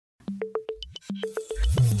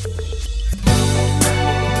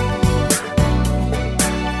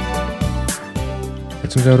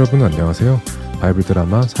시청자 여러분 안녕하세요.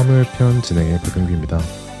 바이블드라마 사무엘편 진행의 박은규입니다.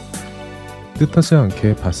 뜻하지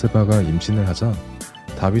않게 밧세바가 임신을 하자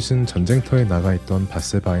다윗은 전쟁터에 나가 있던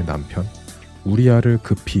밧세바의 남편 우리야를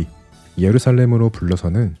급히 예루살렘으로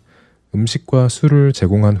불러서는 음식과 술을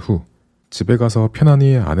제공한 후 집에 가서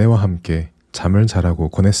편안히 아내와 함께 잠을 자라고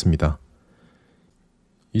권했습니다.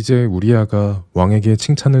 이제 우리야가 왕에게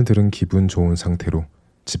칭찬을 들은 기분 좋은 상태로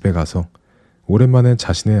집에 가서 오랜만에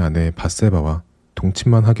자신의 아내 밧세바와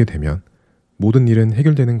동침만 하게 되면 모든 일은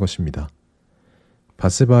해결되는 것입니다.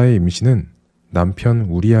 밧세바의 임신은 남편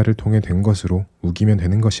우리야를 통해 된 것으로 우기면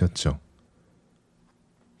되는 것이었죠.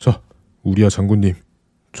 자, 우리야 장군님,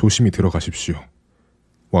 조심히 들어가십시오.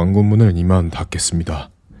 왕궁문을 이만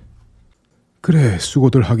닫겠습니다. 그래,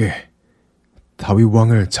 수고들 하게. 다윗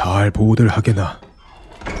왕을 잘 보호들 하게나.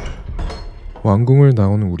 왕궁을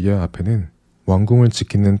나온 우리야 앞에는 왕궁을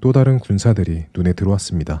지키는 또 다른 군사들이 눈에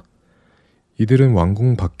들어왔습니다. 이들은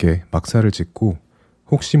왕궁 밖에 막사를 짓고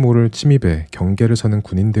혹시 모를 침입에 경계를 서는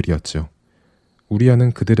군인들이었죠.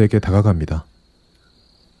 우리야는 그들에게 다가갑니다.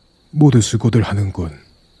 모두 수고들 하는군.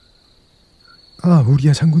 아,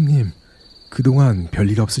 우리야 장군님, 그동안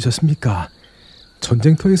별일 없으셨습니까?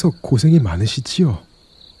 전쟁터에서 고생이 많으시지요?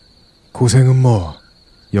 고생은 뭐,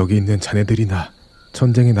 여기 있는 자네들이나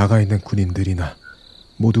전쟁에 나가 있는 군인들이나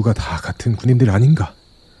모두가 다 같은 군인들 아닌가?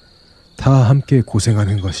 다 함께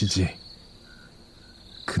고생하는 것이지.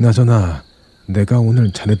 그나저나 내가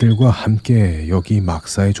오늘 자네들과 함께 여기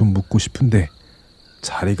막사에 좀 묵고 싶은데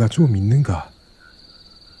자리가 좀 있는가?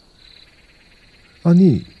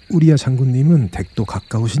 아니, 우리야 장군님은 댁도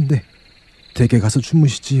가까우신데 댁에 가서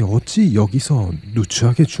주무시지 어찌 여기서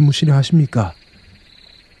누추하게 주무시려 하십니까?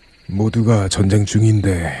 모두가 전쟁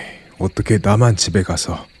중인데 어떻게 나만 집에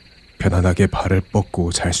가서 편안하게 발을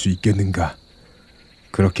뻗고 잘 수 있겠는가?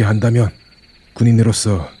 그렇게 한다면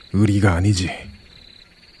군인으로서 의리가 아니지.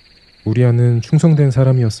 우리야는 충성된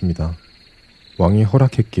사람이었습니다. 왕이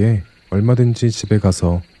허락했기에 얼마든지 집에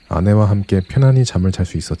가서 아내와 함께 편안히 잠을 잘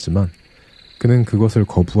수 있었지만 그는 그것을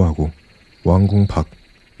거부하고 왕궁 밖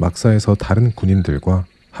막사에서 다른 군인들과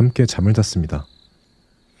함께 잠을 잤습니다.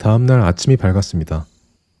 다음날 아침이 밝았습니다.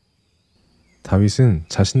 다윗은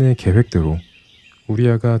자신의 계획대로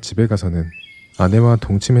우리야가 집에 가서는 아내와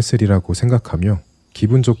동침했으리라고 생각하며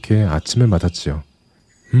기분 좋게 아침을 맞았지요.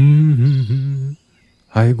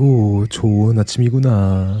 아이고, 좋은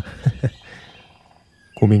아침이구나.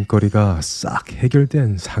 고민거리가 싹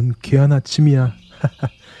해결된 상쾌한 아침이야.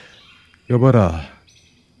 여봐라,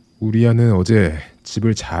 우리야는 어제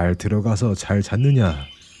집을 잘 들어가서 잘 잤느냐?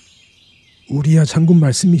 우리야 장군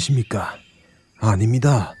말씀이십니까?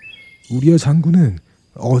 아닙니다. 우리야 장군은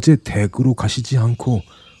어제 댁으로 가시지 않고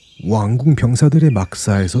왕궁 병사들의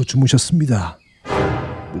막사에서 주무셨습니다.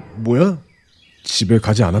 뭐야? 집에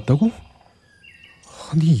가지 않았다고?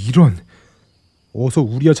 아니, 이런. 어서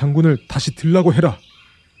우리야 장군을 다시 들라고 해라.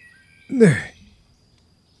 네.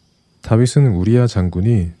 다윗은 우리야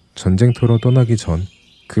장군이 전쟁터로 떠나기 전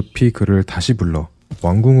급히 그를 다시 불러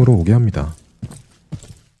왕궁으로 오게 합니다.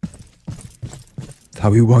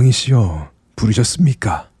 다윗 왕이시여,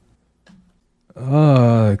 부르셨습니까?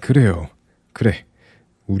 아, 그래요. 그래,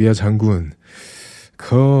 우리야 장군.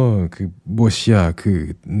 뭐시야,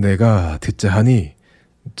 내가 듣자 하니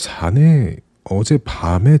자네 어제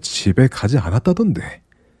밤에 집에 가지 않았다던데.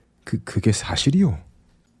 그게 사실이요?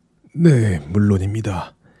 네,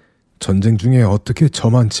 물론입니다. 전쟁 중에 어떻게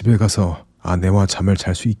저만 집에 가서 아내와 잠을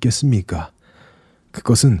잘 수 있겠습니까?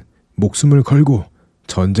 그것은 목숨을 걸고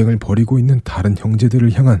전쟁을 벌이고 있는 다른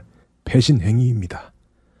형제들을 향한 배신 행위입니다.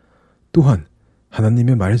 또한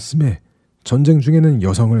하나님의 말씀에 전쟁 중에는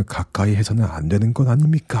여성을 가까이 해서는 안 되는 것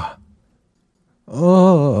아닙니까?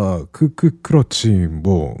 그렇지.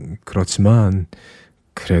 그렇지만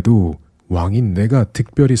그래도 왕인 내가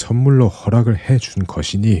특별히 선물로 허락을 해준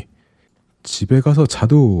것이니 집에 가서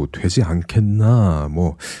자도 되지 않겠나.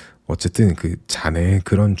 어쨌든 자네의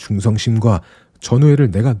그런 충성심과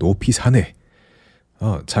전우애를 내가 높이 사네.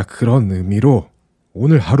 자, 그런 의미로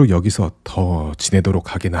오늘 하루 여기서 더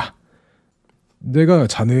지내도록 하게나. 내가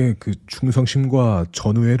자네의 충성심과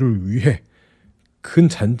전우애를 위해 큰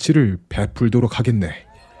잔치를 베풀도록 하겠네.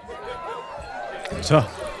 자,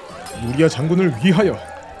 우리야 장군을 위하여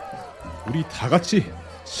우리 다 같이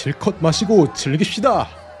실컷 마시고 즐깁시다.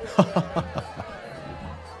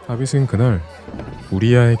 다윗은 그날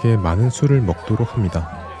우리야에게 많은 술을 먹도록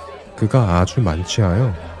합니다. 그가 아주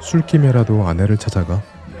만취하여 술김에라도 아내를 찾아가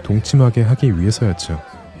동침하게 하기 위해서였죠.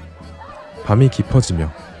 밤이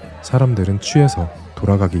깊어지며 사람들은 취해서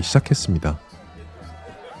돌아가기 시작했습니다.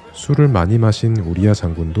 술을 많이 마신 우리야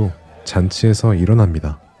장군도 잔치에서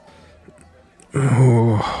일어납니다.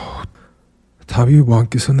 다윗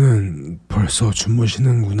왕께서는 벌써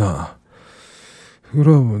주무시는구나.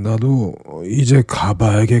 그럼 나도 이제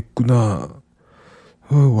가봐야겠구나.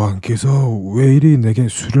 왕께서 왜 이리 내게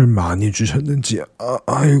술을 많이 주셨는지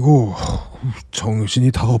아이고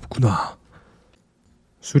정신이 다 없구나.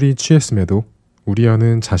 술이 취했음에도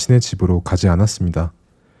우리야는 자신의 집으로 가지 않았습니다.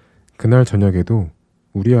 그날 저녁에도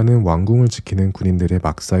우리야는 왕궁을 지키는 군인들의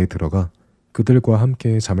막사에 들어가 그들과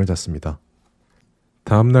함께 잠을 잤습니다.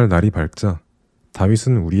 다음날 날이 밝자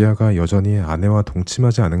다윗은 우리야가 여전히 아내와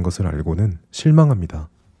동침하지 않은 것을 알고는 실망합니다.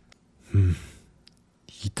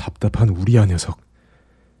 이 답답한 우리야 녀석.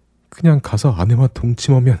 그냥 가서 아내와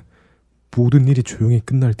동침하면 모든 일이 조용히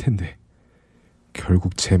끝날 텐데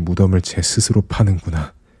결국 제 무덤을 제 스스로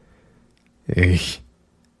파는구나. 에이,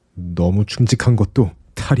 너무 충직한 것도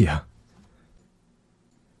탈이야.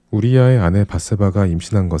 우리야의 아내 바세바가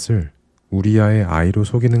임신한 것을 우리야의 아이로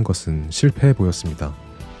속이는 것은 실패해 보였습니다.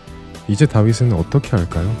 이제 다윗은 어떻게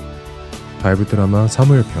할까요? 바이블 드라마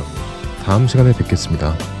사무엘 편 다음 시간에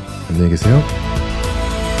뵙겠습니다. 안녕히 계세요.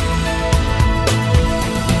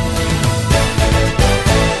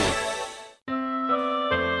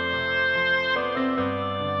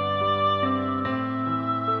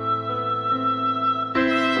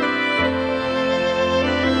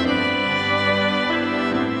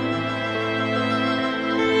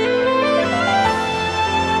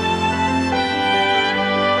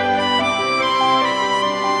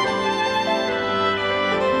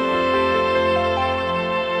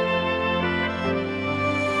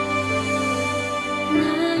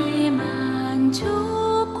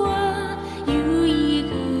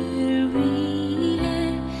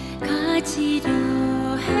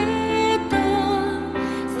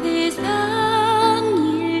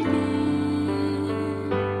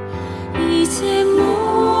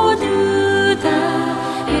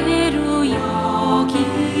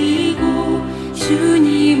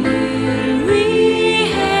 주님을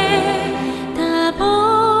위해 다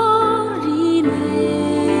버리네.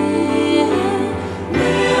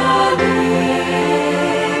 내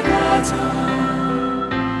안에 가장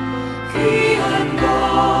귀한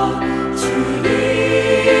것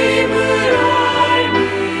주님을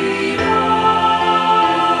알미라.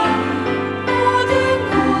 모든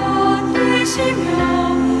것 되시며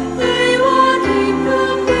의와 기쁨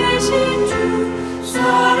되신 주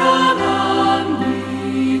사랑합니다.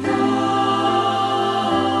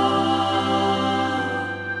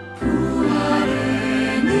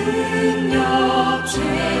 부활의 능력